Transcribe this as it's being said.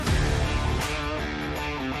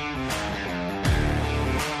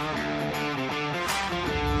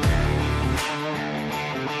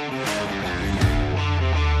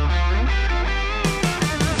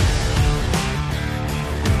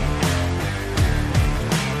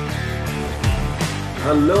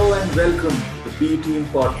Hello and welcome to the B Team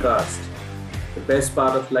Podcast. The best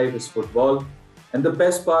part of life is football, and the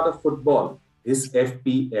best part of football is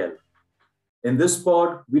FPL. In this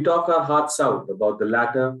pod, we talk our hearts out about the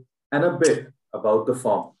latter and a bit about the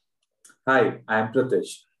form. Hi, I'm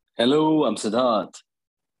Pratish. Hello, I'm Siddharth.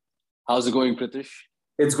 How's it going, Pratish?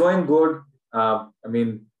 It's going good.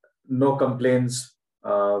 No complaints.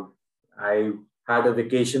 I had a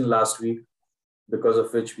vacation last week because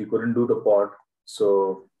of which we couldn't do the pod.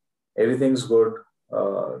 So everything's good.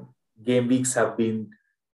 Uh, Game weeks have been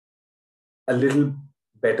a little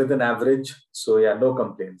better than average. So yeah, no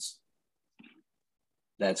complaints.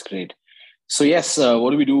 That's great. So yes, what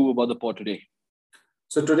do we do about the pod today?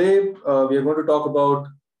 So today we are going to talk about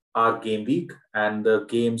our game week and the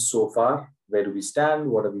games so far. Where do we stand?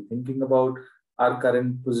 What are we thinking about our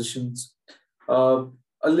current positions? Uh,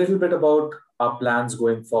 a little bit about our plans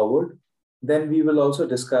going forward. Then we will also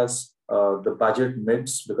discuss the budget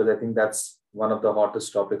mids because I think that's one of the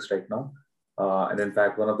hottest topics right now. And in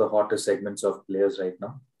fact, one of the hottest segments of players right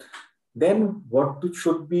now. Then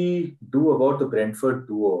should we do about the Brentford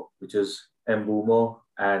duo, which is Mbumo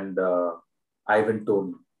and Ivan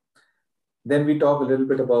Toney? Then we talk a little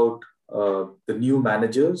bit about the new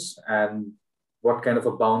managers and what kind of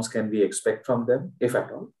a bounce can we expect from them, if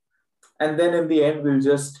at all. And then in the end, we'll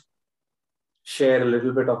just share a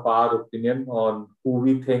little bit of our opinion on who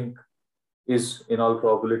we think is, in all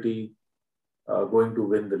probability, going to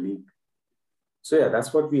win the league. So yeah,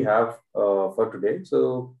 that's what we have for today.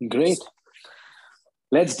 So Great.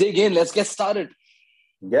 Let's dig in. Let's get started.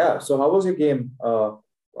 yeah. So how was your game? How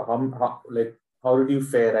did you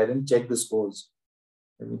fare? I didn't check the scores.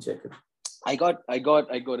 Let me check it. I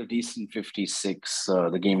got a decent 56.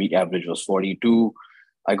 The game week average was 42.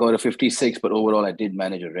 I got a 56, but overall I did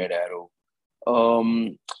manage a red arrow.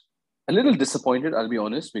 A little disappointed, I'll be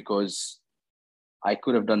honest, because I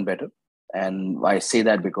could have done better. And I say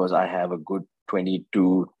that because I have a good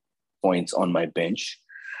 22 points on my bench.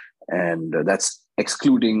 And that's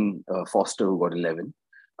excluding Foster, who got 11.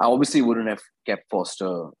 I obviously wouldn't have kept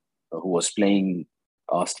Foster, who was playing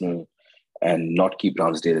Arsenal, and not keep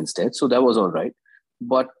Ramsdale instead. So that was all right.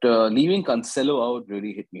 But leaving Cancelo out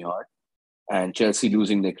really hit me hard. And Chelsea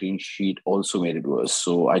losing their clean sheet also made it worse.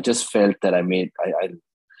 So I just felt that I made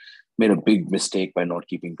a big mistake by not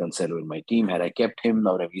keeping Cancelo in my team. Had I kept him,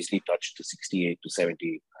 I would have easily touched the 68 to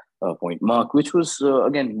 70 point mark, which was,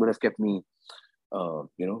 again, would have kept me,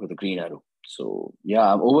 with a green arrow. So,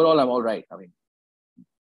 yeah, overall, I'm all right. I mean,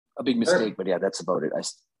 a big mistake, but yeah, that's about it.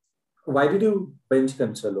 Why did you bench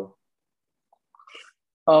Cancelo?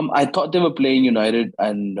 I thought they were playing United,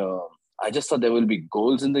 and I just thought there will be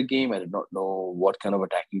goals in the game. I did not know what kind of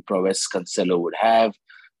attacking prowess Cancelo would have.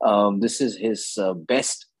 This is his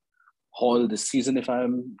best haul this season, if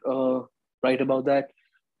I'm right about that.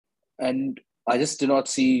 And I just did not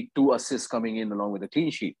see 2 assists coming in along with a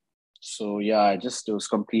clean sheet. So yeah, it was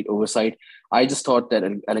complete oversight. I just thought that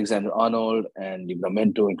Alexander Arnold and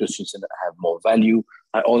Livramento and Christensen have more value.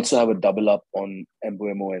 I also have a double up on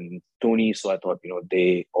Mbuemo and Tony, so I thought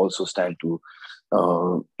they also stand to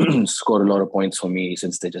score a lot of points for me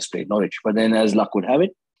since they just played Norwich. But then, as luck would have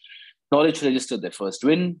it, Norwich registered their first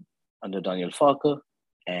win under Daniel Farker,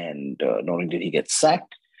 and not only did he get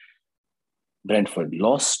sacked, Brentford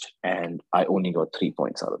lost, and I only got 3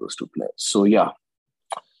 points out of those two players. So yeah,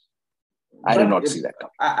 I did not see that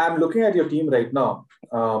coming. I'm looking at your team right now.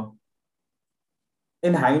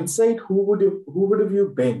 In hindsight, who would have you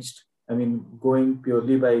benched? I mean, going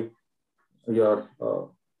purely by your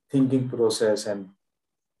thinking process, and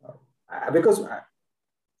because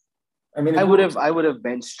I would have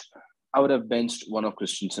benched one of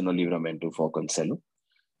Christensen or Livramento for Cancelo.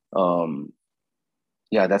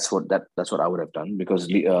 Yeah, that's what I would have done, because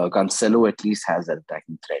Cancelo at least has that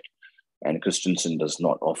attacking threat, and Christensen does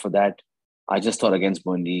not offer that. I just thought against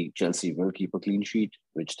Burnley, Chelsea will keep a clean sheet,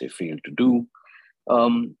 which they failed to do.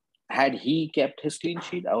 Had he kept his clean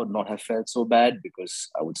sheet, I would not have felt so bad, because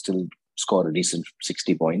I would still score a decent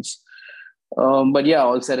 60 points. But yeah,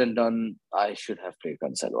 all said and done, I should have played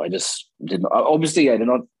Cancelo. I just did not. Obviously, I did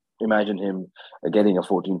not imagine him getting a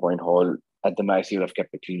 14-point haul. At the max, he would have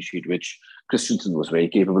kept a clean sheet, which Christensen was very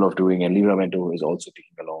capable of doing, and Livramento is also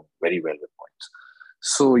ticking along very well with points.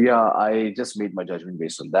 So yeah, I just made my judgment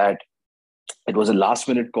based on that. It was a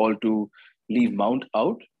last-minute call to leave Mount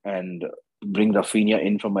out and bring Rafinha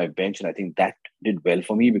in from my bench, and I think that did well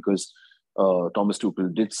for me, because Thomas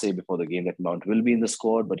Tuchel did say before the game that Mount will be in the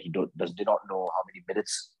squad, but he did not know how many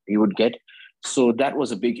minutes he would get. So that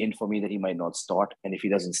was a big hint for me that he might not start, and if he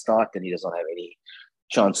doesn't start, then he does not have any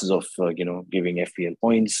chances of giving FPL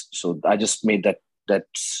points. So I just made that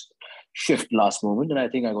shift last moment, and I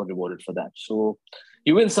think I got rewarded for that. So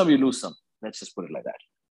you win some, you lose some. Let's just put it like that.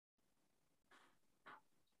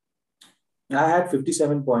 I had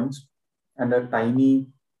 57 points and a tiny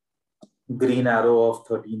green arrow of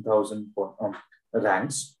 13,000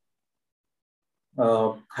 ranks.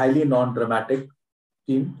 Highly non-dramatic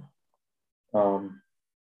team.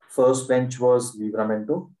 First bench was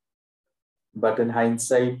Livramento, but in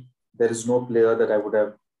hindsight, there is no player that I would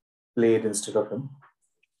have played instead of him.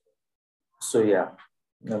 So yeah,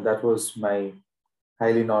 that was my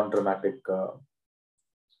highly non-dramatic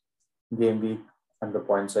game week and the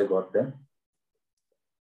points I got there.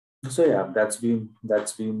 So yeah, that's been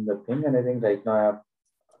the thing, and I think right now I'm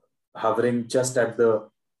hovering just at the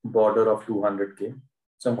border of 200k.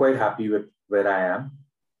 So I'm quite happy with where I am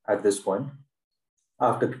at this point.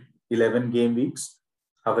 After 11 game weeks,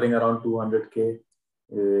 hovering around 200k,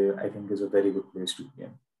 I think is a very good place to be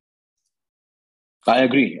in. I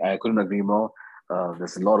agree. I couldn't agree more.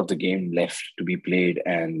 There's a lot of the game left to be played,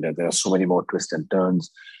 and there are so many more twists and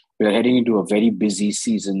turns. We are heading into a very busy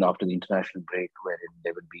season after the international break, wherein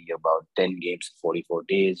there will be about 10 games in 44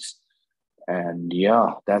 days. And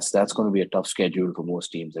yeah, that's going to be a tough schedule for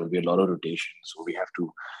most teams. There will be a lot of rotation, so we have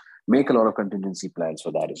to make a lot of contingency plans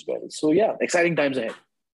for that as well. So yeah, exciting times ahead.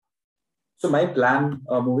 So my plan,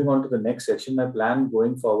 moving on to the next section, my plan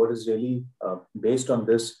going forward is really based on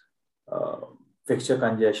this fixture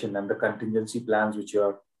congestion and the contingency plans which you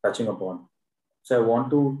are touching upon. So I want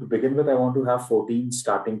to begin with, I want to have 14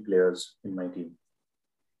 starting players in my team.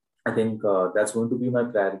 I think that's going to be my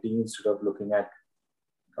priority instead of looking at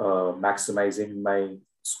maximizing my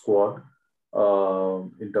squad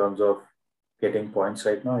in terms of getting points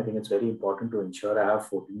right now. I think it's very important to ensure I have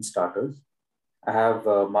 14 starters. I have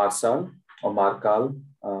Marçal or Marcal.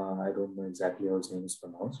 I don't know exactly how his name is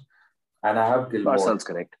pronounced. And I have Gilmour. Marçal's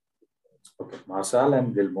correct. Okay, Marçal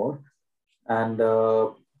and Gilmour. And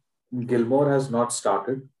Gilmour has not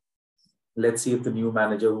started. Let's see if the new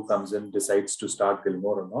manager who comes in decides to start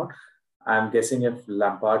Gilmour or not. I'm guessing if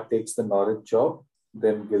Lampard takes the Norwich job,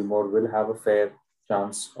 then Gilmour will have a fair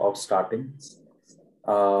chance of starting.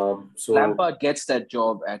 So Lampard gets that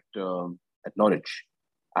job at Norwich.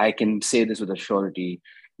 I can say this with a surety.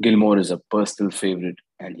 Gilmour is a personal favorite,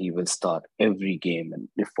 and he will start every game, and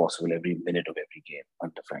if possible, every minute of every game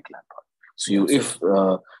under Frank Lampard. So if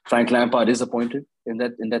Frank Lampard is appointed in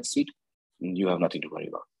that seat, you have nothing to worry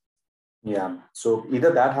about. Yeah. So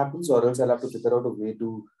either that happens, or else I'll have to figure out a way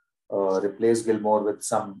to replace Gilmour with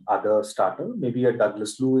some other starter, maybe a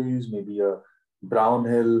Douglas Luiz, maybe a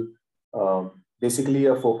Brownhill, basically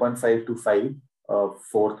a 4.5 to 5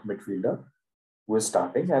 fourth midfielder who is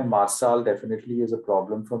starting. And Marçal definitely is a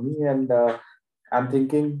problem for me. And I'm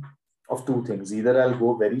thinking of two things. Either I'll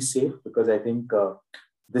go very safe, because I think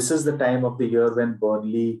this is the time of the year when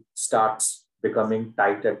Burnley starts becoming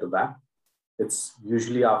tight at the back. It's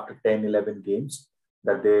usually after 10, 11 games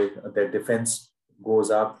that their defense goes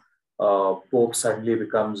up. Pope suddenly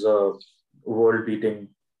becomes a world-beating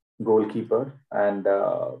goalkeeper. And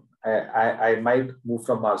I might move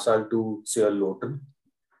from Marçal to Seol Lowton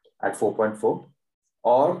at 4.4.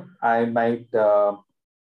 Or I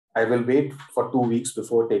will wait for 2 weeks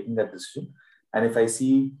before taking that decision. And if I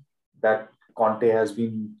see that Conte has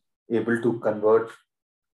been able to convert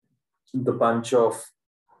the bunch of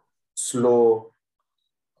slow,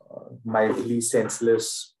 mildly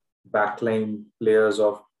senseless backline players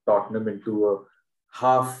of Tottenham into a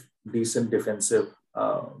half decent defensive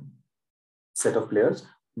set of players,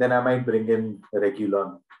 then I might bring in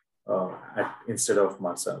Reguilon instead of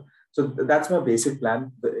Marçal. So that's my basic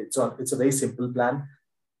plan. It's a very simple plan.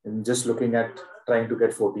 I'm just looking at trying to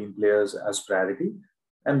get 14 players as priority.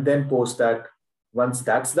 And then post that, once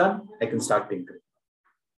that's done, I can start tinkering.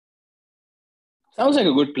 Sounds like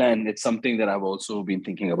a good plan. It's something that I've also been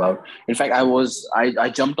thinking about. In fact, I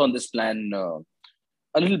jumped on this plan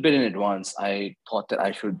a little bit in advance. I thought that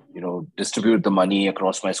I should, distribute the money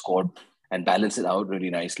across my squad and balance it out really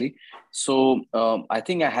nicely. So I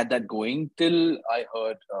think I had that going till I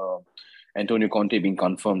heard Antonio Conte being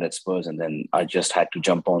confirmed at Spurs, and then I just had to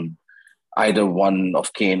jump on either one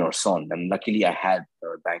of Kane or Son. And luckily I had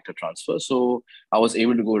banked a transfer. So I was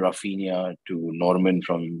able to go Rafinha to Norman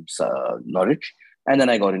from Norwich. And then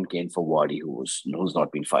I got in Kane for Vardy, who's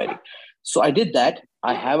not been firing. So I did that.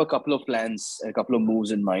 I have a couple of plans, a couple of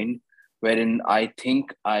moves in mind, wherein I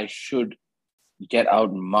think I should get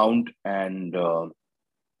out Mount and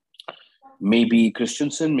maybe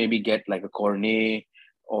Christensen, maybe get like a Cornet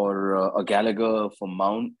or a Gallagher for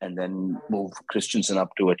Mount, and then move Christensen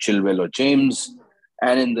up to a Chilwell or James.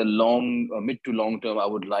 And in the mid to long term, I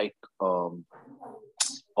would like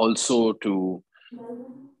also to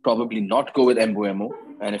probably not go with Mbuemo.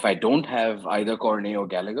 And if I don't have either Cornet or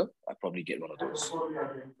Gallagher, I'll probably get one of those.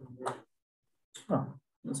 Huh.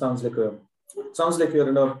 Sounds like you're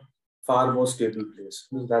in a far more stable place.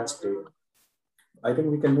 That's great. I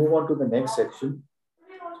think we can move on to the next section,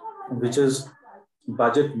 which is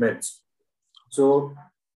budget mids. So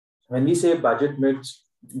when we say budget mids,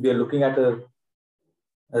 we are looking at a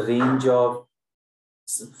range of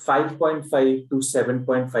 5.5 to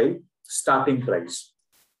 7.5 starting price.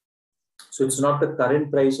 So it's not the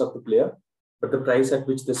current price of the player, but the price at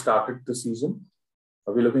which they started the season.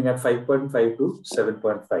 We're looking at 5.5 to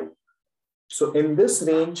 7.5. So in this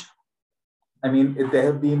range, I mean, there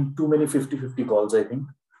have been too many 50-50 calls, I think.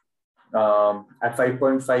 At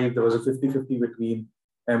 5.5, there was a 50-50 between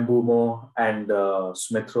Mbumo and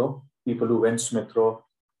Smith Rowe. People who went Smith Rowe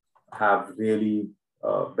have really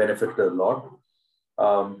benefited a lot.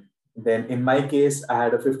 Then in my case, I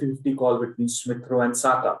had a 50-50 call between Smith Rowe and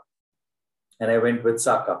Saka. And I went with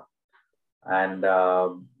Saka. And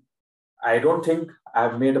I don't think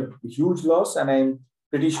I've made a huge loss. And I'm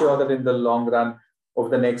pretty sure that in the long run, over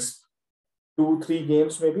the next 2-3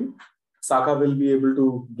 games maybe, Saka will be able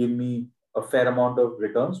to give me a fair amount of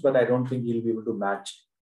returns, but I don't think he'll be able to match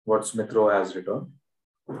what Smith Rowe has returned.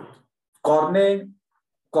 Cornet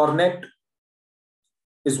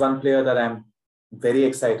is one player that I'm very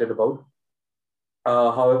excited about.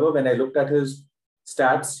 However, when I looked at his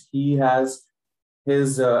stats, he has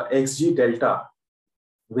his XG delta,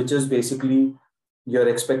 which is basically your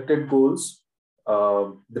expected goals.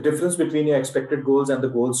 The difference between your expected goals and the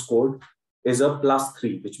goals scored is a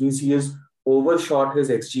 +3, which means he has overshot his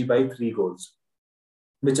XG by 3 goals,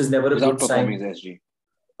 which is never a good sign.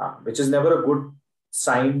 Which is never a good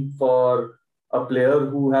sign for a player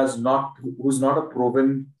who's not a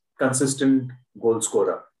proven, consistent goal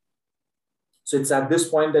scorer. So it's at this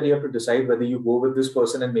point that you have to decide whether you go with this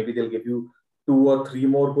person and maybe they'll give you 2 or 3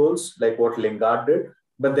 more goals, like what Lingard did.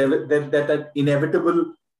 But that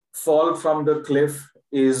inevitable fall from the cliff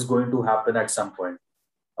is going to happen at some point.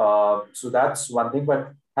 So that's one thing.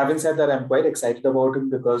 But having said that, I'm quite excited about him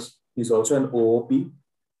because he's also an OOP.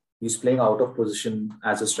 He's playing out of position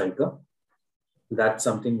as a striker. That's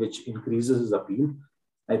something which increases his appeal,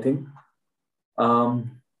 I think.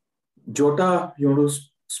 Jota, you want to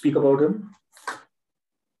speak about him?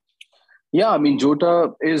 Yeah, I mean,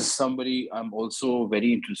 Jota is somebody I'm also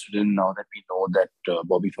very interested in now that we know that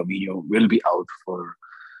Bobby Firmino will be out for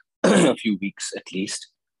a few weeks at least.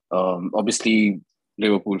 Obviously,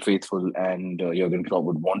 Liverpool faithful and Jurgen Klopp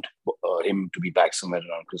would want him to be back somewhere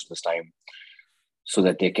around Christmas time so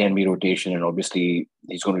that there can be rotation. And obviously,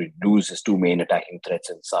 he's going to lose his 2 main attacking threats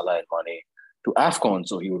in Salah and Mane to AFCON.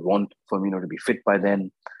 So he would want Firmino to be fit by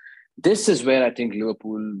then. This is where I think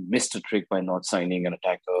Liverpool missed a trick by not signing an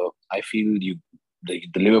attacker. I feel the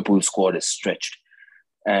Liverpool squad is stretched.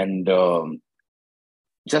 And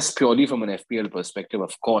just purely from an FPL perspective,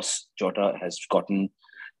 of course, Jota has gotten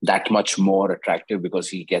that much more attractive because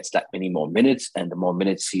he gets that many more minutes, and the more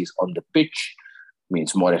minutes he's on the pitch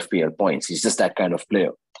means more FPL points. He's just that kind of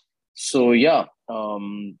player. So yeah,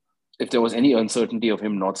 if there was any uncertainty of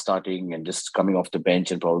him not starting and just coming off the bench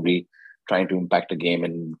and probably trying to impact the game,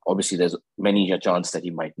 and obviously there's many a chance that he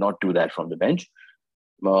might not do that from the bench,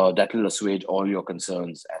 that will assuage all your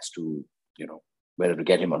concerns as to, whether to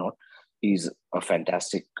get him or not. He's a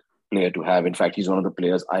fantastic player to have. In fact, he's one of the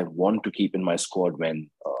players I want to keep in my squad when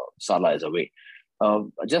Salah is away.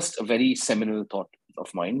 Just a very seminal thought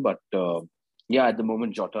of mine, but yeah, at the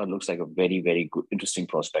moment, Jota looks like a very, very good, interesting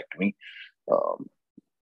prospect to me.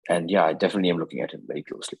 And yeah, I definitely am looking at him very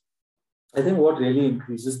closely. I think what really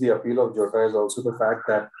increases the appeal of Jota is also the fact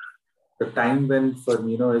that the time when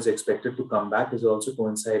Firmino is expected to come back is also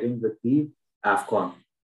coinciding with the AFCON.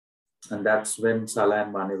 And that's when Salah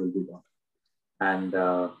and Mane will be gone. And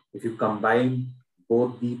if you combine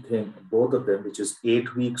both of them, which is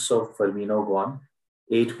 8 weeks of Firmino gone,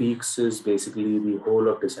 8 weeks is basically the whole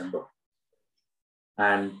of December.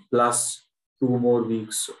 And plus 2 more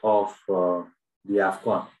weeks of the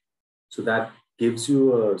AFCON. So that gives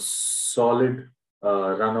you a solid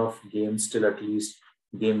run of games till at least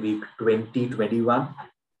game week 20-21.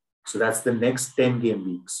 So that's the next 10 game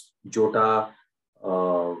weeks. Jota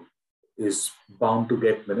is bound to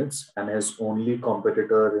get minutes, and his only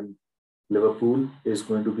competitor in Liverpool is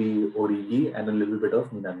going to be Origi and a little bit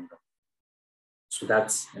of Minamino. So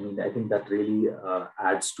I think that really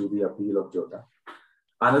adds to the appeal of Jota.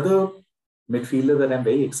 Another midfielder that I'm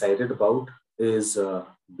very excited about is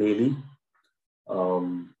Bailey.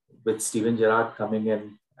 With Steven Gerrard coming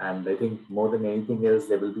in, and I think more than anything else,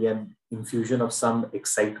 there will be an infusion of some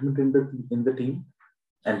excitement in the team.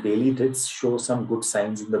 and Bailey did show some good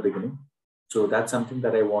signs in the beginning. So that's something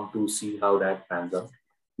that I want to see how that pans out.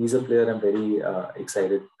 He's a player I'm very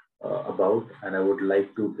excited about, and I would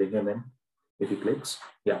like to bring him in if he clicks.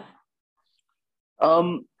 Yeah.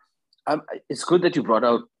 Um, it's good that you brought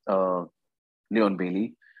out Leon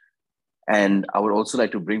Bailey. And I would also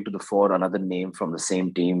like to bring to the fore another name from the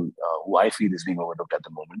same team who I feel is being overlooked at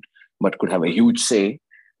the moment, but could have a huge say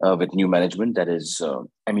with new management. That is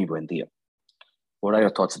Emi Buendia. What are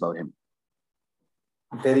your thoughts about him?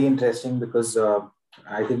 Very interesting because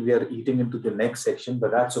I think we are eating into the next section,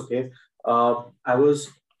 but that's okay. I was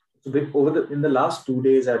in the last 2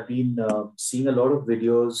 days, I've been seeing a lot of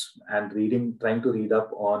videos and trying to read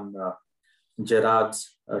up on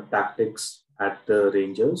Gerard's tactics at the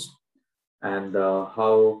Rangers and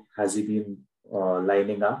how has he been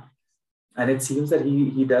lining up. And it seems that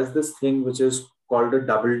he does this thing which is called a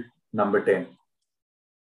double number 10.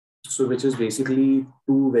 So which is basically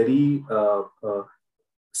two very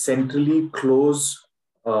centrally close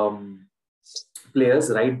players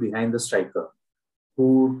right behind the striker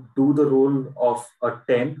who do the role of a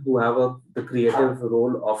 10, who have the creative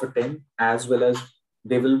role of a 10, as well as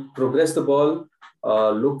they will progress the ball,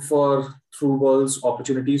 look for through balls,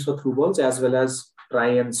 opportunities for through balls, as well as try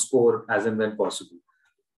and score as and when possible.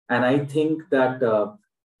 And I think that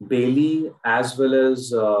Bailey, as well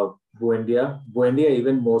as Buendia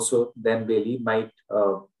even more so than Bailey, might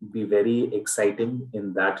be very exciting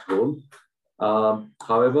in that role.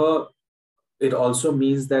 However, it also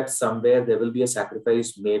means that somewhere there will be a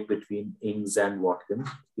sacrifice made between Ings and Watkins.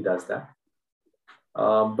 He does that.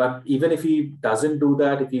 But even if he doesn't do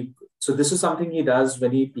that, so this is something he does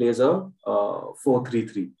when he plays a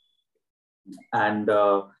 4-3-3. And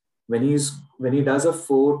when he does a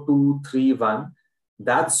 4-2-3-1,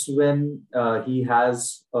 that's when he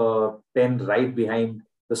has a 10 right behind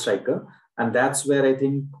the striker. And that's where I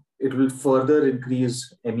think it will further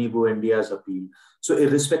increase Emi Buendia's appeal. So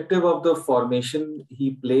irrespective of the formation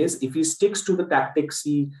he plays, if he sticks to the tactics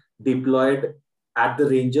he deployed at the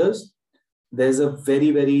Rangers, there's a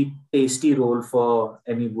very, very tasty role for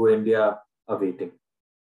Emi Buendia awaiting.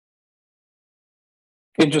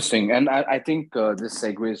 Interesting. And I think this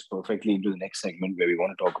segues perfectly into the next segment where we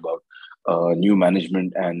want to talk about new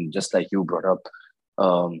management. And just like you brought up,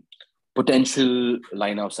 potential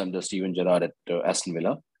lineups under Steven Gerrard at Aston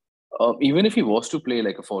Villa. Even if he was to play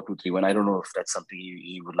like a 4-2-3-1, I don't know if that's something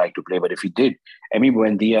he would like to play. But if he did, Emi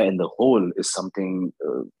Buendia in the whole is something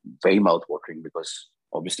very mouth-watering because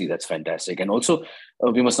obviously that's fantastic. And also,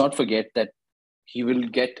 we must not forget that he will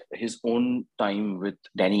get his own time with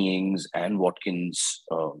Danny Ings and Watkins,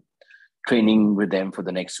 training with them for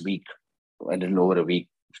the next week, a little over a week,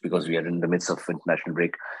 because we are in the midst of international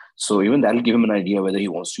break. So even that'll give him an idea whether he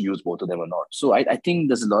wants to use both of them or not. So I think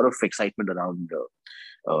there's a lot of excitement around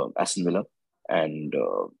Aston Villa, and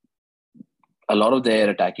a lot of their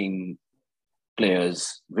attacking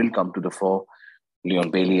players will come to the fore.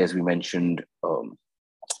 Leon Bailey, as we mentioned,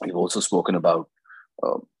 we've also spoken about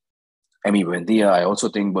Emi Buendia. I also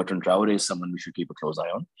think Bertrand Traore is someone we should keep a close eye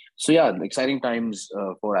on. So yeah, exciting times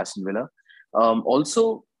for Aston Villa.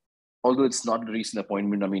 Also, although it's not a recent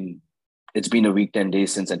appointment, I mean, it's been a week, 10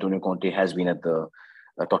 days since Antonio Conte has been at the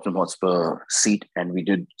Tottenham Hotspur seat, and we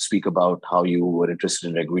did speak about how you were interested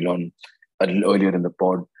in Reguilon a little earlier in the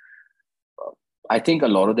pod. I think a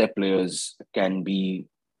lot of their players can be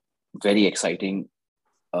very exciting.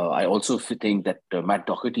 I also think that Matt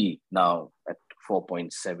Doherty now at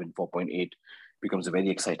 4.7, 4.8 becomes a very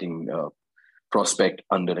exciting prospect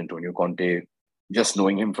under Antonio Conte. Just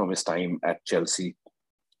knowing him from his time at Chelsea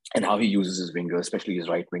and how he uses his winger, especially his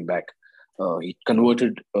right wing back. He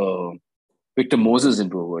converted Victor Moses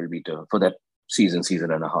into a world beater for that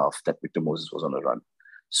season and a half that Victor Moses was on a run.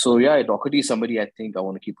 So yeah, Doherty is somebody I think I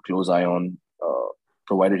want to keep a close eye on,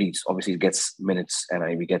 provided he obviously gets minutes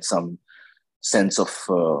and we get some sense of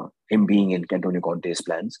him being in Antonio Conte's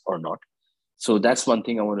plans or not. So that's one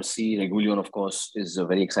thing I want to see. Reguilon, of course, is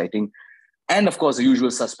very exciting. And of course, the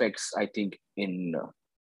usual suspects, I think, in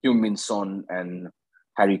Heung-min Son and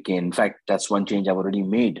Harry Kane. In fact, that's one change I've already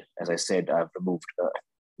made. As I said, I've removed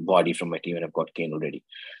Vardy from my team and I've got Kane already.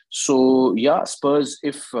 So yeah, Spurs,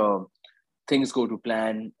 if things go to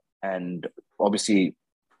plan, and obviously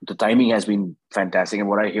the timing has been fantastic. And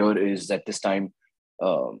what I hear is that this time,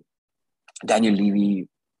 Daniel Levy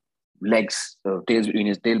tail between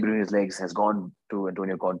his legs has gone to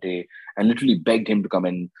Antonio Conte and literally begged him to come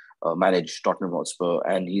and manage Tottenham Hotspur,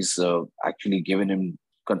 and he's actually given him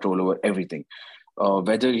control over everything.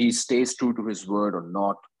 Whether he stays true to his word or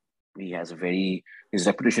not, his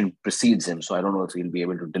reputation precedes him, so I don't know if he'll be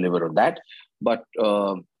able to deliver on that. But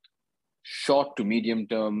short to medium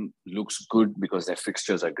term looks good because their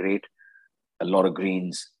fixtures are great, a lot of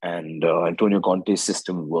greens, and Antonio Conte's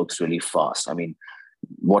system works really fast. I mean,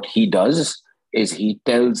 what he does is he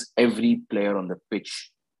tells every player on the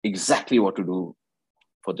pitch exactly what to do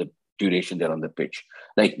for the duration they're on the pitch.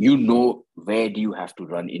 Like, you know, where do you have to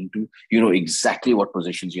run into? You know exactly what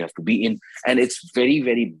positions you have to be in. And it's very,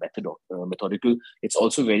 very methodical. It's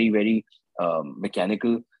also very, very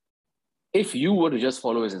mechanical. If you were to just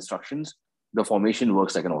follow his instructions, the formation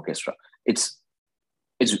works like an orchestra. It's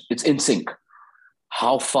in sync.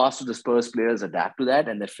 How fast do the Spurs players adapt to that,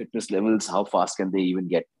 and their fitness levels? How fast can they even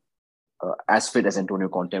get as fit as Antonio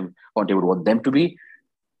Conte would want them to be?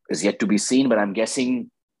 Is yet to be seen. But I'm guessing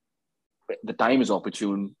the time is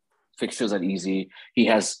opportune. Fixtures are easy. He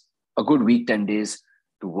has a good week, 10 days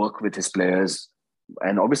to work with his players,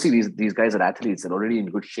 and obviously these guys are athletes. They're already in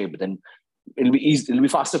good shape. But then it'll be easy. It'll be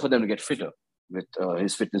faster for them to get fitter with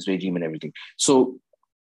his fitness regime and everything. So,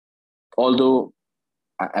 although,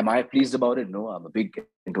 am I pleased about it? No, I'm a big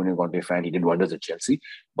Antonio Conte fan. He did wonders at Chelsea.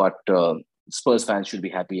 But Spurs fans should be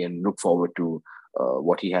happy and look forward to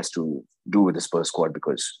what he has to do with the Spurs squad,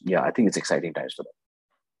 because, yeah, I think it's exciting times for them.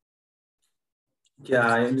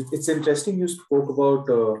 Yeah, and it's interesting you spoke about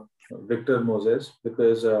Victor Moses,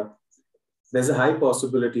 because there's a high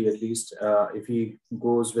possibility, at least, if he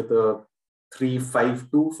goes with a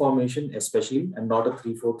 3-5-2 formation, especially, and not a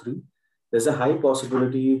 3-4-3. There's a high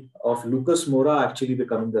possibility of Lucas Moura actually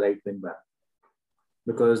becoming the right wing back,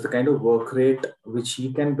 because the kind of work rate which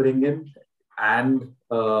he can bring in, and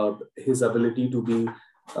his ability to be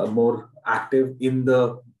more active in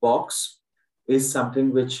the box is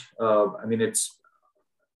something which, it's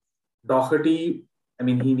Doherty. I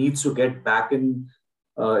mean, he needs to get back in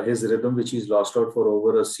his rhythm, which he's lost out for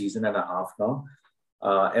over a season and a half now.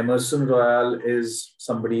 Emerson Royal is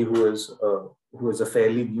somebody who is a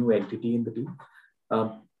fairly new entity in the team.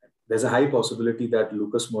 There's a high possibility that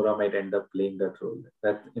Lucas Moura might end up playing that role.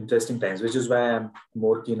 That interesting times, which is why I'm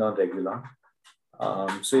more keen on Reguilon.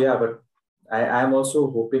 But I'm also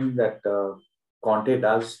hoping that Conte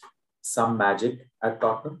does some magic at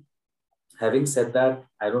Tottenham. Having said that,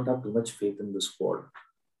 I don't have too much faith in the squad.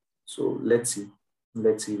 So let's see.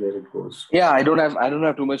 Let's see where it goes. Yeah, I don't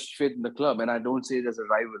have too much faith in the club, and I don't say it as a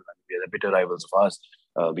rival. They're bitter rivals of ours,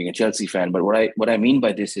 being a Chelsea fan. But what I mean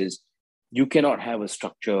by this is, you cannot have a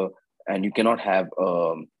structure, and you cannot have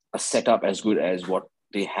a setup as good as what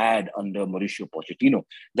they had under Mauricio Pochettino.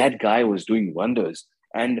 That guy was doing wonders,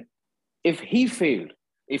 and if he failed,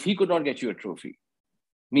 if he could not get you a trophy,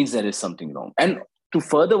 means there is something wrong. And to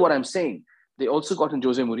further what I'm saying, they also got in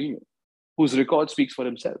Jose Mourinho, whose record speaks for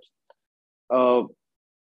himself.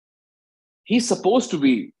 He's supposed to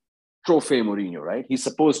be Trophy Mourinho, right? He's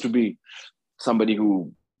supposed to be somebody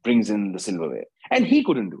who brings in the silverware, and he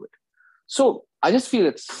couldn't do it. So I just feel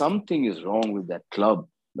that something is wrong with that club,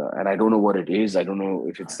 and I don't know what it is. I don't know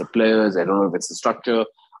if it's the players. I don't know if it's the structure.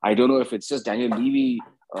 I don't know if it's just Daniel Levy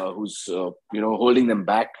who's holding them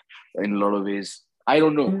back in a lot of ways. I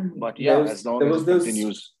don't know, but yeah, as long as it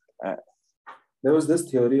continues. There was this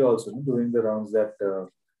theory also doing the rounds that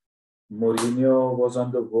Mourinho was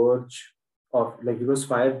on the verge of, like, he was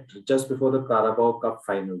fired just before the Carabao Cup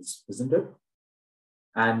finals, isn't it?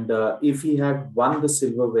 And if he had won the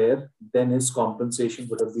silverware, then his compensation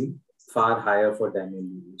would have been far higher for Daniel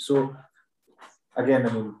Levy. So again,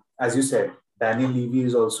 I mean, as you said, Daniel Levy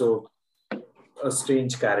is also a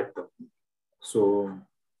strange character. So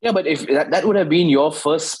yeah, but if that would have been your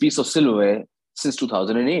first piece of silverware since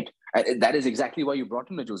 2008. And that is exactly why you brought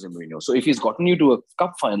in the Jose Mourinho. So if he's gotten you to a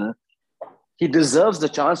cup final, he deserves the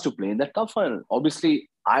chance to play in that cup final. Obviously,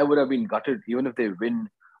 I would have been gutted even if they win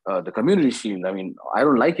the Community Shield. I mean, I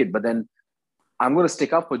don't like it, but then I'm going to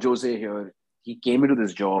stick up for Jose here. He came into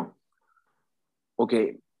this job.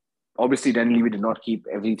 Okay, obviously, Daniel Levy did not keep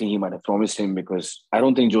everything he might have promised him, because I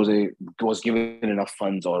don't think Jose was given enough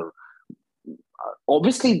funds, or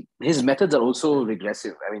obviously his methods are also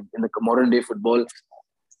regressive. I mean, in the modern day football,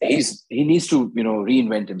 he needs to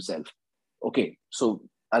reinvent himself. Okay, so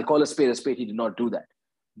I'll call a spade a spade. He did not do that,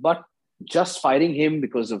 but just firing him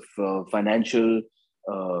because of financial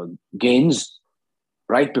gains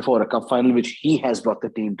right before a cup final, which he has brought the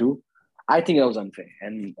team to, I think that was unfair.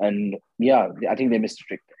 And yeah, I think they missed a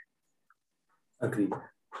trick there. Agreed.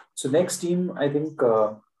 So next team, I think,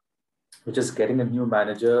 which is getting a new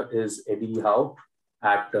manager, is Eddie Howe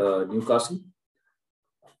at Newcastle.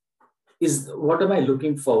 What am I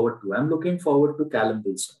looking forward to? I'm looking forward to Callum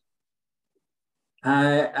Wilson.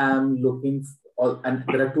 I am looking and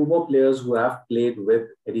there are two more players who have played with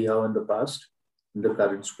Eddie Howe in the past, in the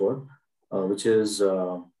current squad, which is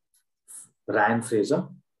Ryan Fraser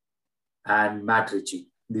and Matt Ritchie.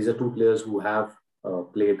 These are two players who have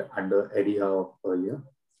played under Eddie Howe earlier.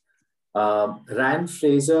 Ryan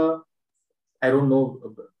Fraser, I don't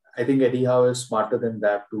know. I think Eddie Howe is smarter than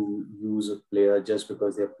that to use a player just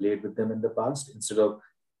because they have played with them in the past instead of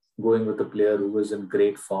going with a player who is in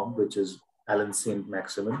great form, which is Alan St.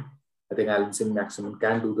 Maximin. I think Alan St. Maximin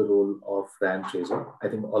can do the role of Ryan Fraser. I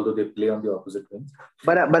think although they play on the opposite wings.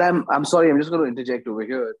 But I'm sorry, I'm just going to interject over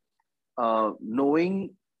here.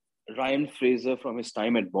 Knowing Ryan Fraser from his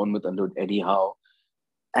time at Bournemouth under Eddie Howe,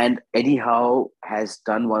 and Eddie Howe has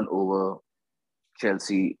done one over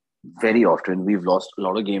Chelsea very often. We've lost a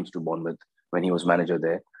lot of games to Bournemouth when he was manager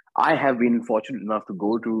there. I have been fortunate enough to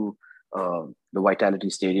go to the Vitality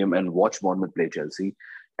Stadium and watch Bournemouth play Chelsea.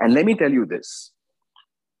 And let me tell you this.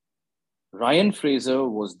 Ryan Fraser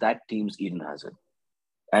was that team's Eden Hazard.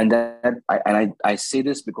 And I say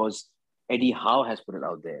this because Eddie Howe has put it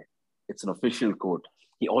out there. It's an official quote.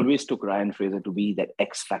 He always took Ryan Fraser to be that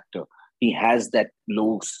X factor. He has that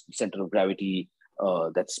low center of gravity,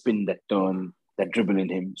 that spin, that turn, that dribble in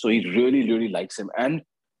him. So he really, really likes him. And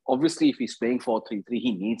obviously, if he's playing 4-3-3,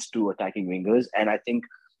 he needs two attacking wingers. And I think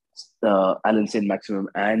Alan St. Maximum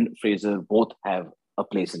and Fraser both have a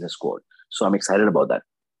place in the squad. So I'm excited about that.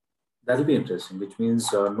 That'll be interesting, which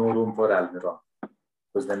means no room for Almiron.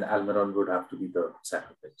 Because then Almiron would have to be the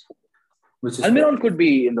sacrifice. Almiron could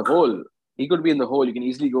be in the hole. He could be in the hole. You can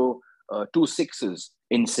easily go 2 6s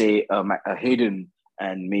in, say, a Hayden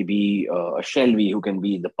and maybe a Shelby who can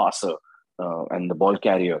be the passer and the ball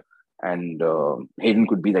carrier. And Hayden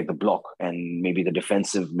could be like the block and maybe the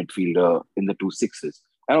defensive midfielder in the 2 6s.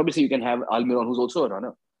 And obviously you can have Almiron, who's also a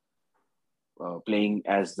runner, playing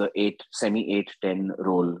as the semi 8-10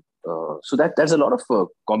 role. So there's a lot of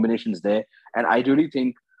combinations there. And I really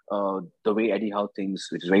think the way Eddie Howe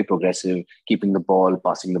thinks, which is very progressive, keeping the ball,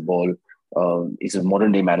 passing the ball, is a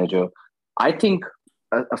modern day manager. I think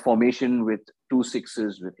a formation with 2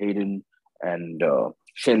 6s with Hayden and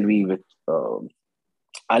Shelby with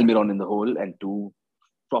Almiron in the hole and 2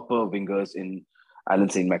 proper wingers in Alan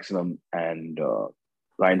St. Maximum and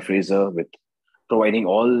Ryan Fraser with providing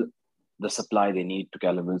all the supply they need to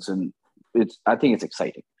Callum Wilson. I think it's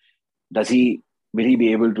exciting. Will he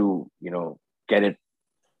be able to,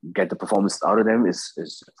 get the performance out of them is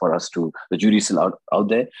for us to, the jury's still out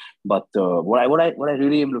there. But what I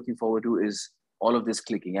really am looking forward to is all of this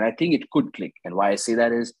clicking. And I think it could click. And why I say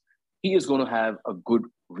that is he is going to have a good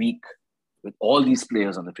week with all these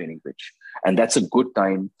players on the training pitch. And that's a good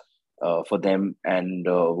time for them. And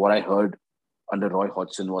what I heard under Roy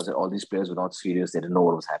Hodgson was that all these players were not serious. They didn't know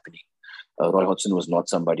what was happening. Roy Hodgson was not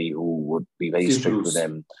somebody who would be very strict with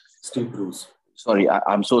them. Steve Bruce. Sorry,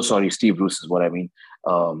 I'm so sorry. Steve Bruce is what I mean.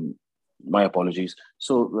 My apologies.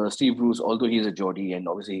 So Steve Bruce, although he's a Geordie and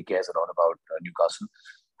obviously he cares a lot about Newcastle,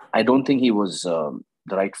 I don't think he was the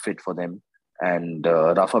right fit for them. And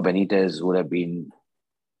Rafa Benitez would have been,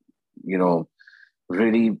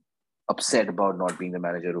 really upset about not being the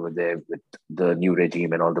manager over there with the new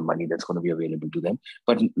regime and all the money that's going to be available to them.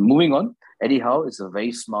 But moving on, Eddie Howe is a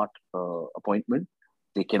very smart appointment.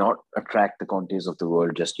 They cannot attract the Contes of the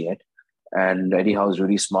world just yet. And Eddie Howe is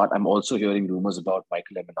really smart. I'm also hearing rumors about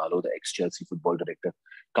Michael Emenalo, the ex-Chelsea football director,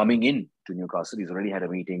 coming in to Newcastle. He's already had a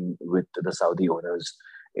meeting with the Saudi owners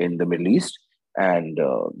in the Middle East, and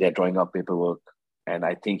they're drawing up paperwork. And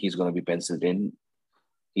I think he's going to be penciled in.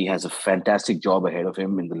 He has a fantastic job ahead of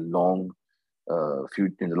him in the long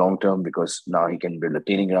term, because now he can build a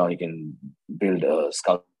training ground, he can build a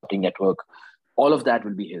scouting network. All of that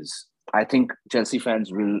will be his. I think Chelsea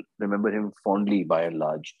fans will remember him fondly by and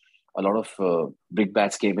large. A lot of big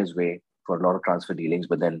bats came his way for a lot of transfer dealings,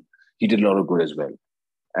 but then he did a lot of good as well.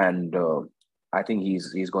 And I think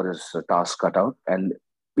he's got his task cut out, and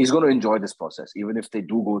he's going to enjoy this process. Even if they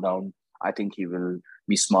do go down, I think he will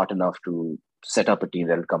be smart enough to set up a team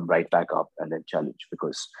that will come right back up and then challenge,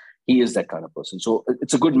 because he is that kind of person. So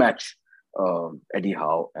it's a good match, Eddie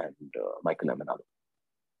Howe and Michael Emenalo.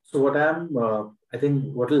 So I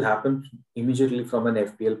think what will happen immediately from an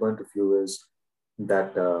FPL point of view is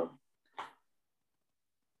that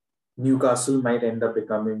Newcastle might end up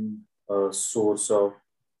becoming a source of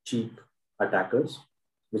cheap attackers,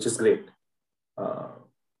 which is great.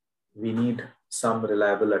 We need some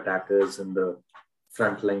reliable attackers in the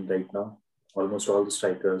front line right now. Almost all the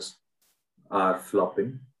strikers are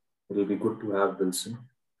flopping. It will be good to have Wilson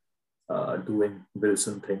doing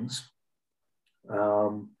Wilson things.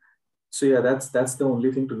 So yeah, that's the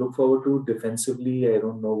only thing to look forward to. Defensively, I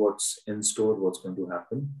don't know what's in store, what's going to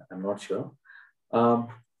happen. I'm not sure.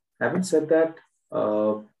 Having said that,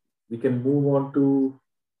 we can move on to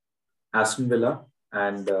Aston Villa.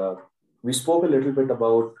 And we spoke a little bit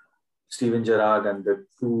about Steven Gerrard and the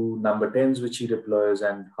two number 10s which he deploys,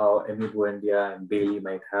 and how Emi Buendia and Bailey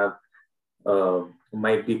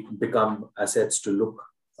become assets to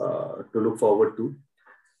look forward to.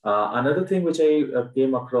 Another thing which I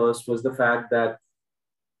came across was the fact that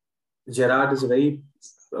Gerrard is a very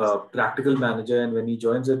practical manager, and when he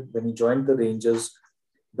joined the Rangers,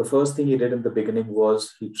 the first thing he did in the beginning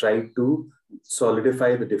was he tried to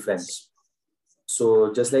solidify the defense.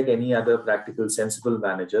 So just like any other practical, sensible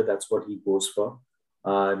manager, that's what he goes for.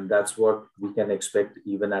 And that's what we can expect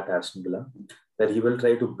even at Aston Villa, that he will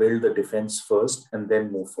try to build the defense first and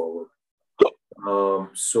then move forward.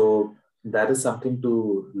 So that is something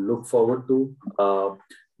to look forward to.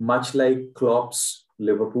 Much like Klopp's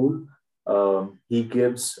Liverpool, he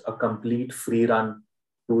gives a complete free run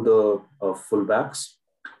to the fullbacks.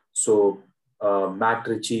 So Matt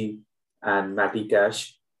Ritchie and Matty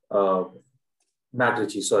Cash, Matt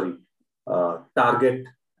Ritchie, sorry, Target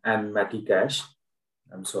and Matty Cash.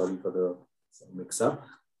 I'm sorry for the mix-up.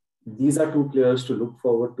 These are two players to look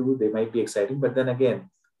forward to. They might be exciting, but then again,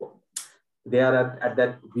 they are at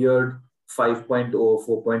that weird 5.0,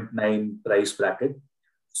 4.9 price bracket.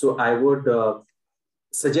 So I would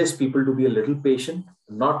suggest people to be a little patient,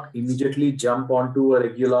 not immediately jump onto a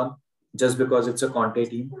Reguilon just because it's a Conte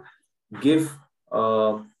team. Give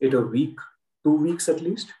it a week, 2 weeks at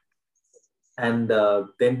least, and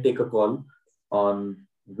then take a call on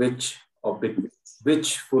which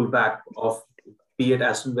fullback of, be it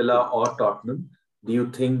Aston Villa or Tottenham, do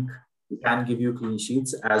you think can give you clean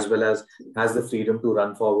sheets as well as has the freedom to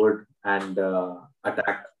run forward and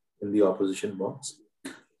attack in the opposition box.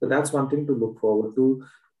 So that's one thing to look forward to.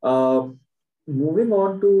 Moving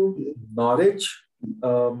on to Norwich,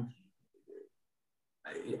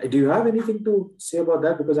 do you have anything to say about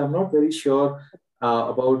that? Because I'm not very sure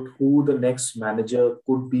about who the next manager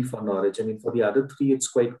could be for Norwich. I mean, for the other three, it's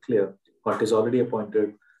quite clear. Conte is already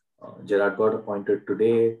appointed. Gerrard got appointed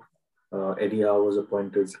today. Eddie Howe was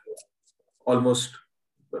appointed almost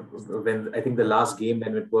when I think the last game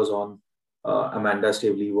when it was on. Amanda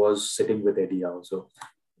Staveley was sitting with Eddie Howe. So,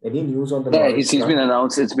 any news on the? Yeah, he's been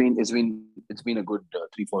announced. It's been a good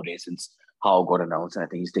 3-4 days since Howe got announced, and I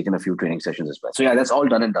think he's taken a few training sessions as well. So yeah, that's all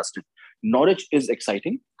done and dusted. Norwich is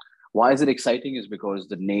exciting. Why is it exciting? Is because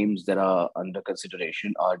the names that are under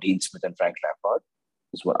consideration are Dean Smith and Frank Lampard,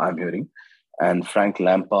 is what I'm hearing. And Frank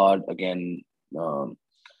Lampard, again,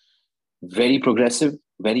 very progressive,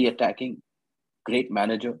 very attacking, great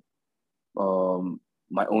manager. The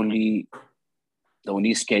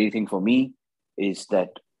only scary thing for me is that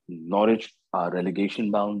Norwich are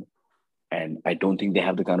relegation bound, and I don't think they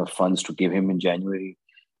have the kind of funds to give him in January.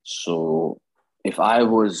 So if I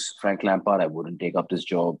was Frank Lampard, I wouldn't take up this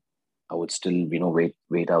job. I would still,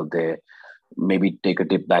 wait out there, maybe take a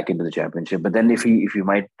dip back into the Championship. But then if you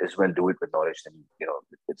might as well do it with Norwich, then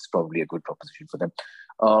it's probably a good proposition for them.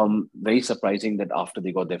 Very surprising that after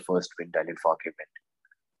they got their first win, Daniel Farke went.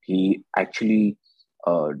 He actually,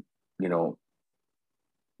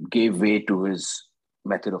 gave way to his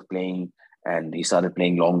method of playing, and he started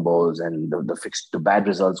playing long balls, and the bad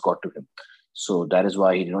results got to him. So that is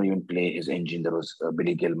why he did not even play his engine. There was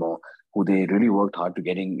Billy Gilmore, who they really worked hard to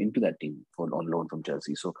getting into that team on loan from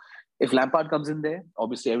Chelsea. So if Lampard comes in there,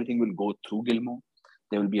 obviously everything will go through Gilmore.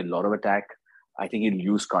 There will be a lot of attack. I think he'll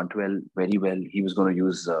use Cantwell very well. He was going to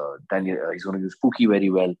use he's going to use Pukki very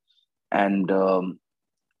well. And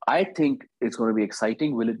I think it's going to be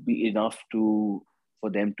exciting. Will it be enough for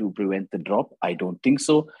them to prevent the drop? I don't think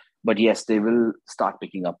so. But yes, they will start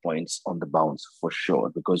picking up points on the bounce for sure,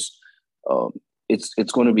 because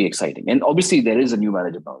it's going to be exciting. And obviously there is a new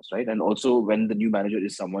manager bounce, right? And also when the new manager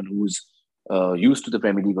is someone who's used to the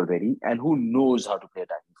Premier League already and who knows how to play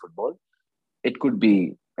attacking football, it could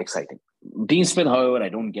be exciting. Dean Smith, however, I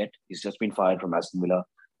don't get. He's just been fired from Aston Villa.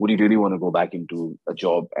 Would he really want to go back into a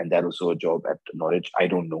job, and that also a job at Norwich? I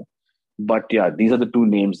don't know. But yeah, these are the two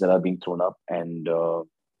names that are being thrown up. And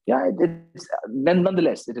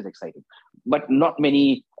nonetheless, it is exciting. But not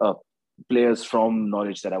many players from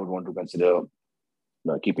Norwich that I would want to consider,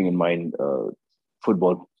 keeping in mind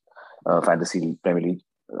football, fantasy, Premier League.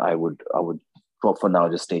 I would for now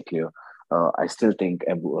just stay clear. I still think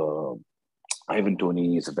Ivan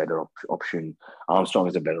Toney is a better option. Armstrong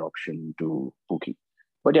is a better option to Pukki.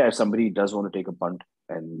 But yeah, if somebody does want to take a punt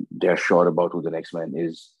and they're sure about who the next man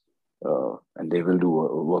is, and they will do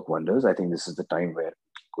work wonders, I think this is the time where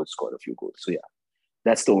he could score a few goals. So yeah,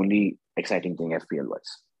 that's the only exciting thing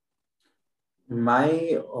FPL-wise.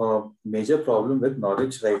 My major problem with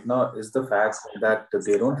Norwich right now is the fact that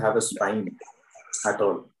they don't have a spine at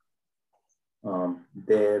all.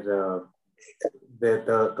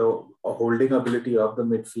 the holding ability of the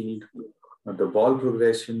midfield, the ball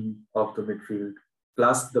progression of the midfield,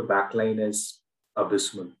 plus the backline is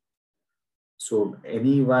abysmal. So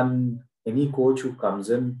any coach who comes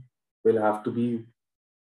in will have to be,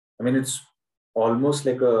 I mean, it's almost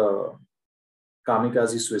like a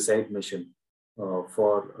kamikaze suicide mission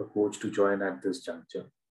for a coach to join at this juncture.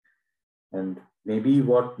 And maybe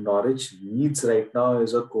what Norwich needs right now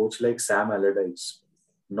is a coach like Sam Allardyce,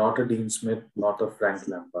 not a Dean Smith, not a Frank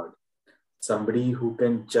Lampard. Somebody who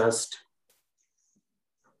can just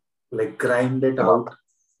like grind it out.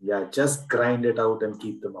 Yeah, just grind it out and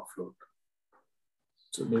keep them afloat.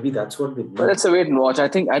 So maybe that's what we need. Well, let's wait and watch. I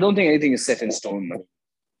don't think anything is set in stone.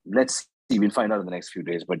 Let's see. We'll find out in the next few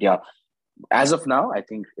days. But yeah, as of now, I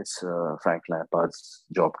think it's Frank Lampard's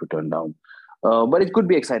job to turn down. But it could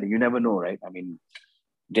be exciting. You never know, right? I mean,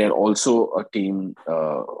 they're also a team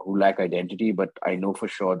who lack identity, but I know for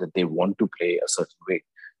sure that they want to play a certain way.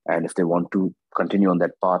 And if they want to continue on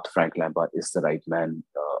that path, Frank Lampard is the right man.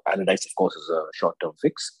 Allardyce, of course, is a short-term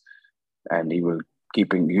fix, and he'll be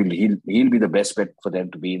the best bet for them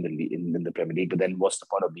to be in the Premier League. But then, what's the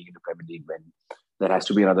point of being in the Premier League when there has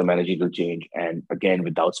to be another managerial change? And again,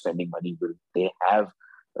 without spending money, will they have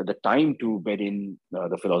the time to bed in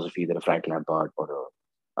the philosophy that a Frank Lampard or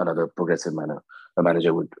another progressive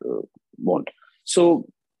manager would want? So,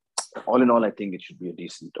 all in all, I think it should be a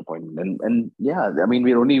decent appointment. And yeah, I mean,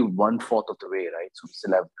 we're only 1/4 of the way, right? So we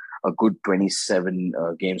still have a good 27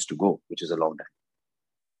 games to go, which is a long time.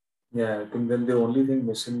 Yeah, I think then the only thing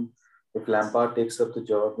missing, if Lampard takes up the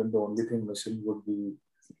job, then the only thing missing would be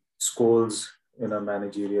Scholes in a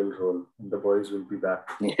managerial role, and the boys will be back.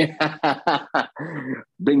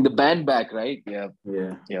 Bring the band back, right? Yeah.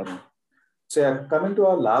 So yeah, coming to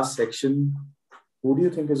our last section, who do you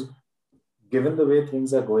think is, given the way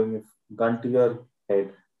things are going, if gun to your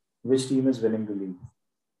head, which team is winning the league?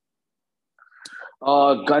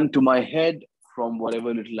 Gun to my head, from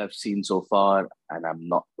whatever little I've seen so far, and I'm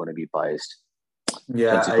not going to be biased.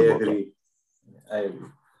 Yeah, I agree. I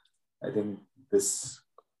think this,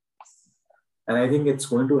 and I think it's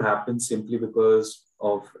going to happen simply because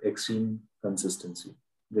of extreme consistency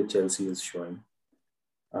that Chelsea is showing.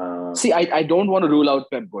 See, I don't want to rule out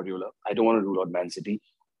Pep Guardiola. I don't want to rule out Man City.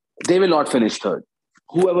 They will not finish third.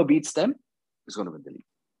 Whoever beats them is going to win the league.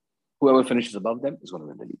 Whoever finishes above them is going to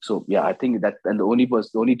win the league. So yeah, I think that, and the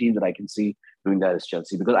only team that I can see doing that is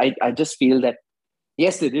Chelsea, because I just feel that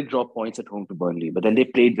yes, they did drop points at home to Burnley, but then they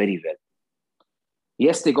played very well.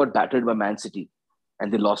 Yes, they got battered by Man City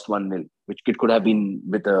and they lost 1-0, which could have been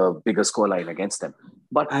with a bigger scoreline against them.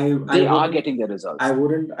 But they are getting their results. I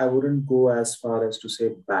wouldn't go as far as to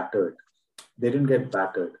say battered. They didn't get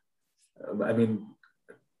battered. I mean,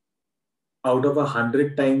 out of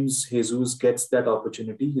 100 times Jesus gets that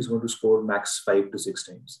opportunity, he's going to score max 5 to 6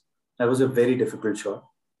 times. That was a very difficult shot.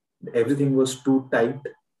 Everything was too tight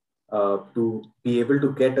to be able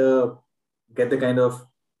to get the kind of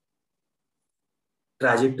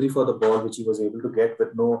trajectory for the ball which he was able to get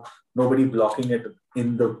with nobody blocking it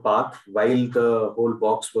in the path while the whole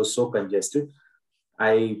box was so congested.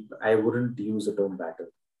 I wouldn't use the term battered.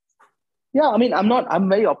 Yeah, I mean, I'm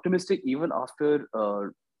very optimistic even after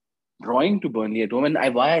drawing to Burnley at home.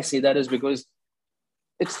 And why I say that is because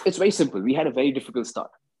it's very simple. We had a very difficult start.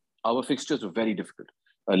 Our fixtures were very difficult.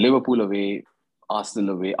 Liverpool away,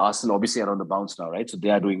 Arsenal away. Arsenal obviously are on the bounce now, right? So they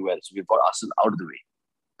are doing well. So we've got Arsenal out of the way.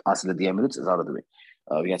 Arsenal at the Emirates is out of the way.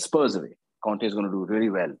 We had Spurs away. Conte is going to do really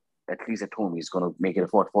well, at least at home. He's going to make it a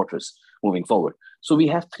fortress moving forward. So we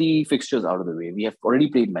have 3 fixtures out of the way. We have already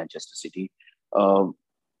played Manchester City.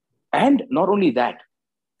 And not only that,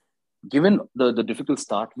 given the difficult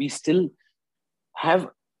start, we still have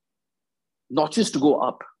notches to go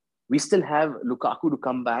up. We still have Lukaku to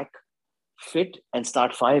come back fit and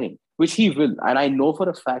start firing, which he will. And I know for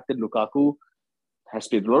a fact that Lukaku has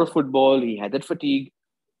played a lot of football. He had that fatigue.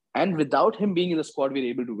 And without him being in the squad, we're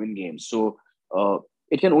able to win games. So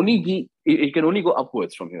it can only go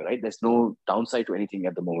upwards from here, right? There's no downside to anything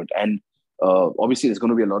at the moment. And obviously, there's going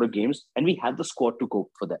to be a lot of games, and we have the squad to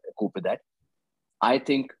cope with that. I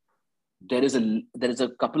think there is a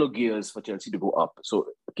couple of gears for Chelsea to go up. So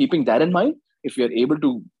keeping that in mind, if we are able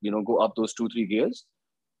to go up those 2-3 gears,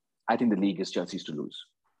 I think the league is Chelsea's to lose.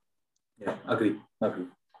 Yeah, agree.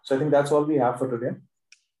 So I think that's all we have for today.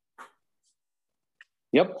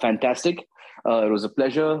 Yep, fantastic. It was a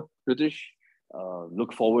pleasure, Pritish.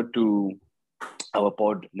 Look forward to our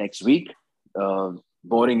pod next week.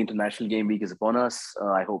 Boring international game week is upon us.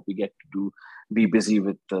 I hope we get to be busy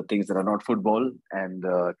with things that are not football and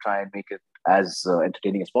try and make it as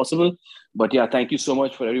entertaining as possible. But yeah, thank you so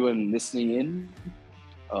much for everyone listening in.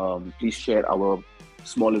 Please share our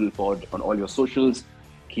small little pod on all your socials.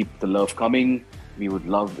 Keep the love coming. We would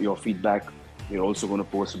love your feedback. We're also going to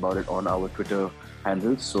post about it on our Twitter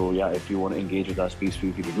handles. So yeah, if you want to engage with us, please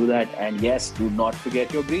feel free to do that. And yes, do not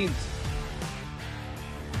forget your greens.